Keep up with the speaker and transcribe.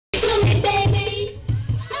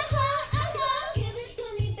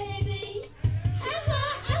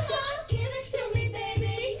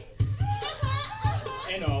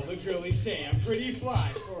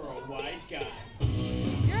fly for a white guy.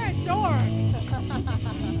 You're a dork.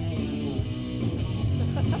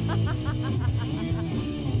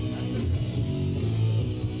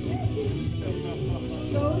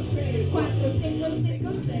 Those tres, cuatro, cinco,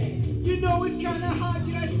 seis. You know it's kinda hard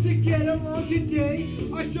just to get along today.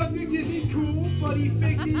 Our subject isn't cool, but he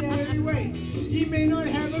fixed it every way. He may not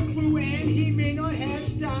have a clue and he may not have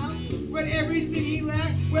style, but everything he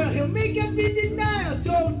lacks, well, he'll make up in denial.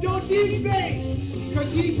 So don't debate,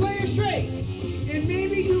 cause he plays straight. And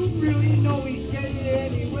maybe you really know he's getting it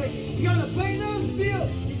anyway. He's gonna play the field,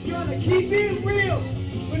 he's gonna keep it real.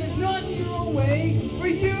 But it's not your way, for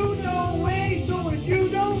you no way. So if you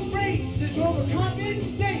don't break, just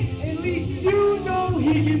overcompensate. At least you know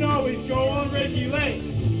he can always go on regulate.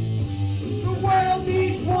 The world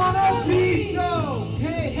needs wannabe, so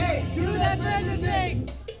hey, hey, do that Brenda thing.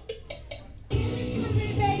 Give it to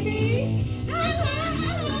me, baby.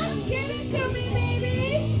 Give it to me,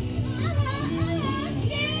 baby.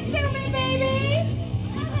 Give it to me, baby.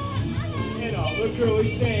 And all the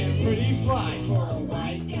girlies saying pretty fly for a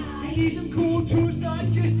white guy. He needs some cool tools, not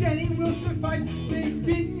just any will suffice. They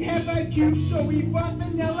didn't have IQ, so he bought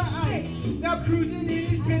vanilla ice. Now cruising in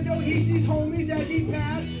his Pinto, he sees homies as he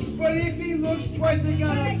pass. But if he looks twice, they're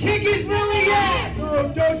gonna kick his really ass.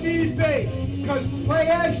 So don't debate, cause play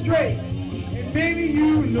us straight. And maybe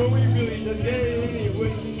you know he really's a day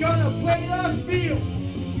anyway. He's gonna play the field,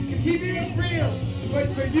 you can keep it real. But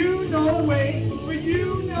for you, no way, for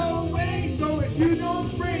you, no way. So if you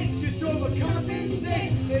don't break, just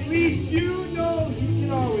overcompensate. At least you know you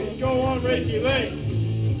can always go on regulate.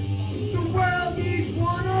 The world needs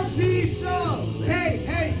wannabe, so hey,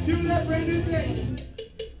 hey, do that brand new thing.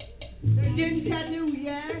 They didn't tattoo,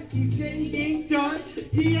 yeah, he didn't ink done.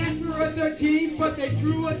 He asked for a 13, but they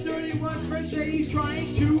drew a 31. Friends say he's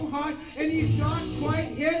trying too hard, and he's not quite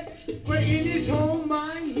hit. But in his whole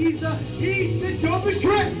mind, he's the dopest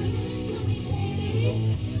trick.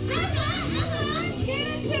 Give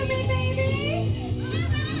it to me, baby.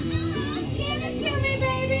 Give it to me,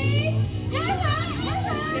 baby.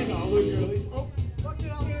 And all the girlies, oh, Look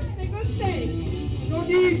at all your single states. don't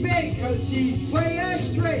debate, cause he's play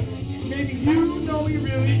us straight. Maybe you know he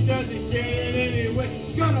really doesn't get it anyway.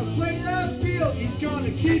 He's gonna play the field, he's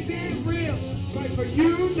gonna keep it real. But for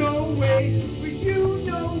you, no way, for you,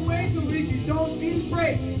 no way. So if you don't be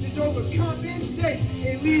brave, just overcompensate.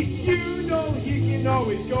 At least you know he can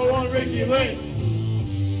always go on regulate.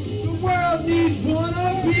 The world needs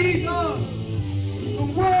wannabes, The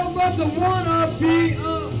world loves a wannabe,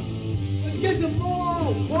 Let's get some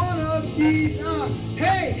more wannabes,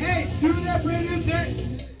 Hey, hey, do that brand new thing.